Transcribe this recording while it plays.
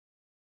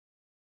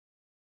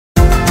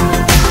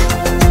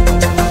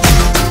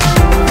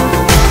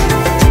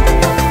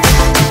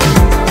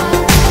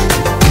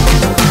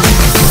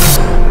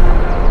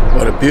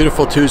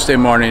Beautiful Tuesday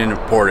morning in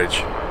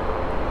Portage.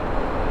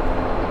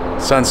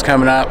 Sun's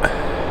coming up,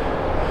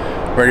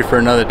 ready for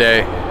another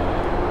day.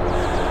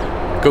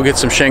 Go get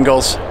some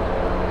shingles,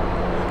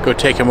 go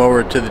take them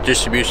over to the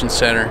distribution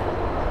center.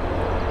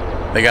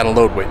 They got a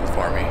load waiting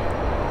for me.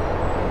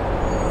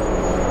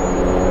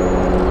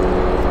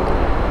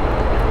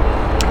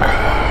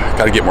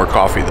 Gotta get more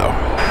coffee though.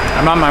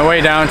 I'm on my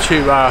way down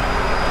to the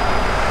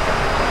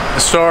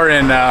store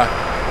in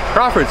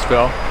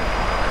Crawfordsville.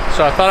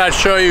 So I thought I'd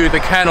show you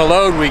the kind of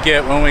load we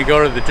get when we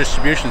go to the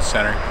distribution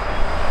center.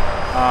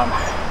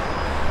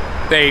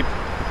 They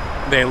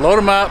load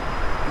them up.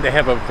 They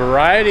have a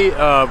variety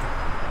of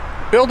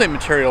building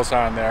materials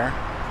on there,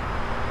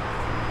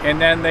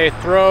 and then they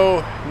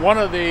throw one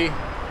of the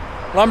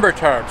lumber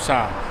tarps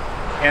on,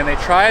 and they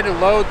try to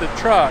load the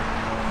truck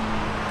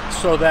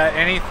so that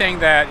anything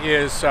that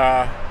is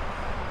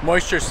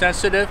moisture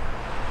sensitive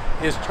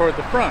is toward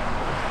the front,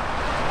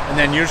 and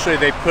then usually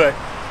they put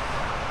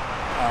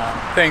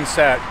things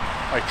that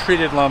like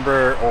treated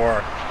lumber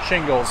or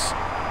shingles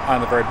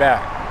on the very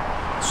back.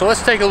 So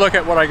let's take a look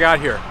at what I got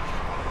here.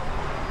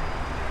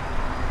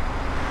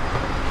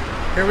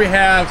 Here we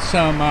have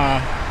some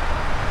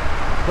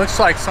looks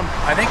like some,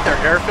 I think they're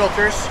air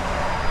filters,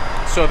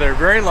 so they're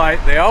very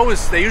light. They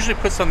usually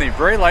put something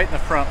very light in the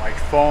front, like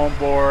foam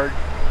board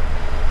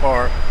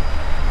or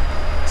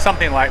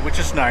something light, which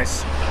is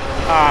nice.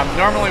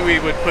 Normally we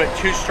would put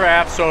two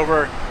straps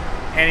over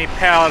any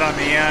pallet on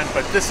the end,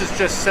 but this is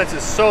just, since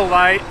it's so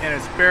light and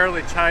it's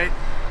barely tight,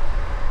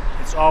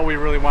 it's all we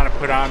really want to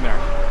put on there.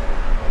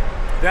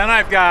 Then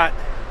I've got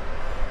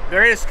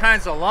various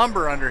kinds of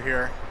lumber under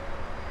here,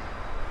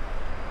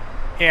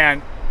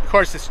 and of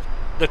course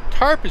the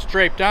tarp is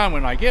draped down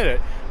when I get it,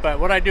 but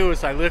what I do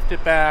is I lift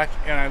it back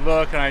and I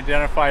look and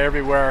identify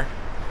everywhere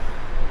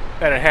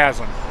that it has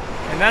them.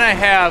 And then I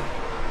have,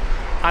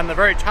 on the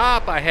very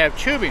top, I have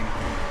tubing.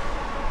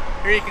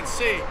 Here you can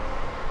see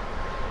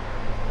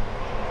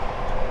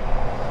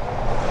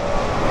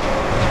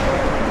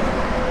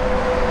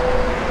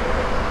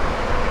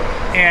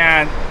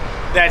and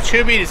that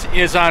tubing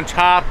is on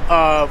top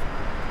of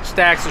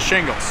stacks of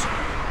shingles,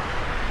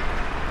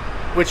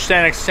 which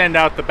then extend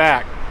out the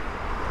back.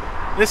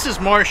 This is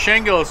more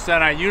shingles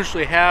than I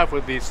usually have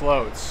with these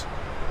loads.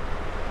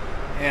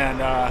 And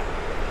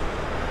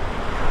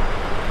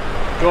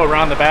go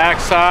around the back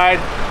side.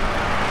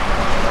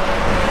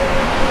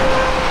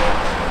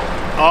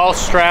 All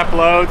strap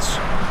loads.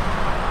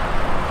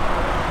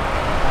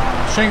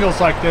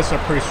 Shingles like this are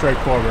pretty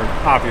straightforward,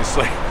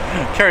 obviously.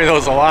 Carry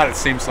those a lot, it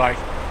seems like.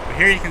 But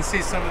here you can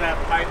see some of that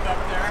pipe up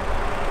there.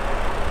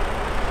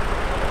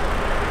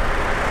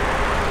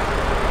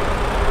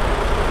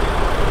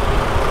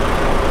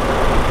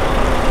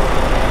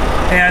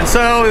 And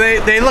so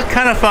they look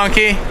kind of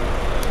funky.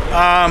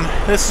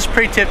 This is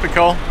pretty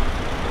typical.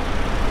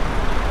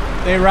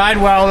 They ride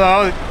well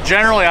though.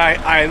 Generally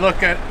I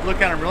look at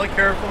them really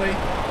carefully,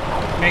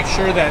 make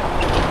sure that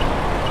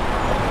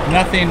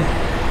nothing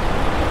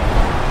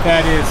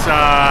that is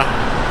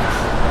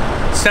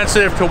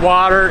sensitive to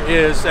water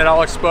is at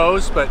all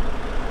exposed, but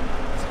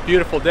it's a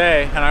beautiful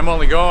day and I'm less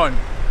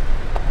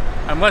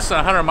than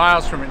 100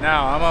 miles from it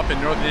now. I'm up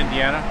in northern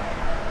Indiana.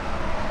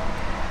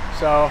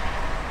 So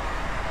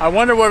I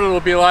wonder what it'll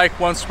be like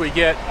once we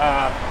get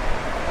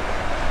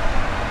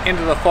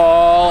into the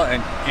fall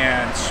and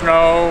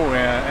snow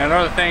and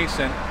other things,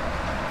 and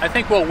I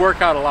think we'll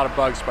work out a lot of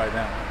bugs by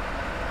then.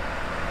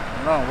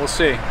 I don't know, we'll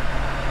see.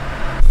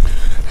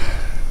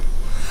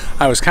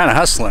 I was kind of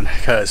hustling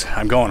because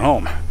I'm going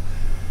home.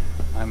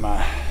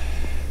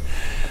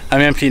 I'm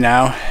empty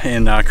now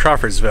in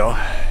Crawfordsville,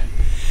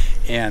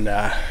 and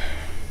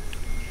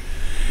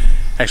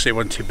actually it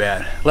wasn't too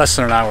bad. Less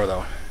than an hour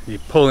though. You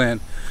pull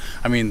in,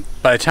 I mean,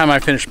 by the time I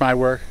finish my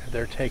work,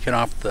 they're taking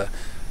off the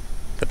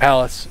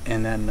pallets,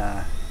 and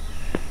then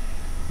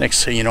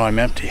next thing you know, I'm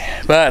empty.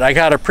 But I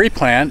got a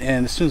pre-plan,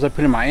 and as soon as I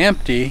put in my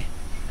empty,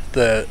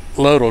 the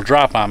load will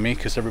drop on me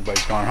because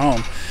everybody's gone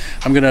home.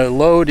 I'm gonna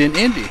load in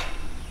Indy,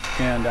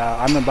 and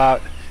I'm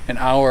about an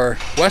hour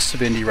west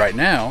of Indy right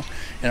now,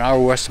 an hour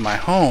west of my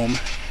home,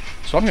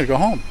 so I'm gonna go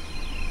home.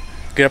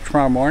 Get up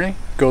tomorrow morning,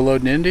 go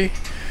load in Indy,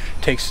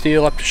 take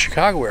steel up to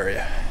Chicago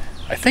area.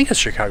 I think it's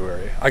Chicago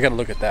area. I gotta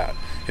look at that.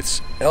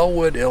 It's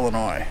Elwood,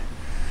 Illinois.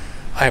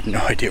 I have no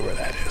idea where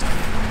that is.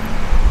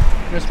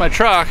 Here's my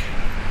truck.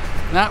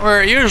 Not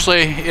where it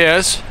usually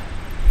is,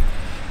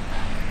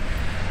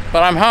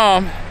 but I'm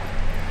home,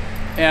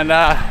 and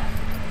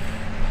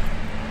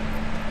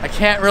I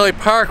can't really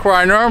park where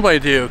I normally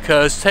do,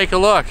 because take a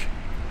look.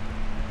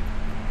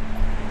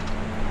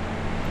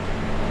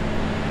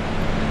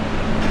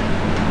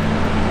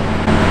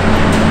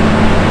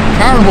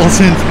 Carnivale's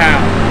in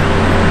town.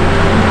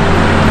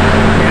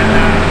 And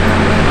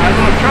my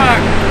little truck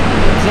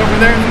is over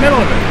there in the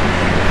middle of it.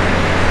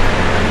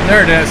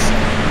 There it is.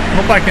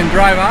 Hope I can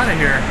drive out of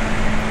here.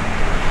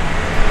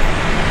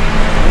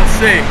 We'll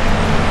see.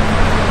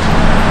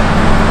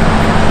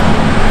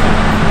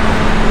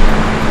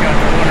 You guys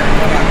are wondering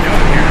what I'm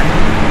doing here,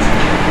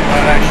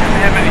 but I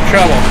shouldn't have any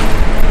trouble.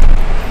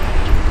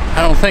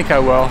 I don't think I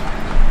will.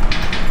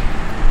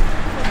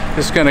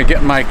 Just gonna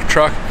get in my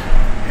truck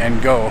and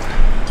go.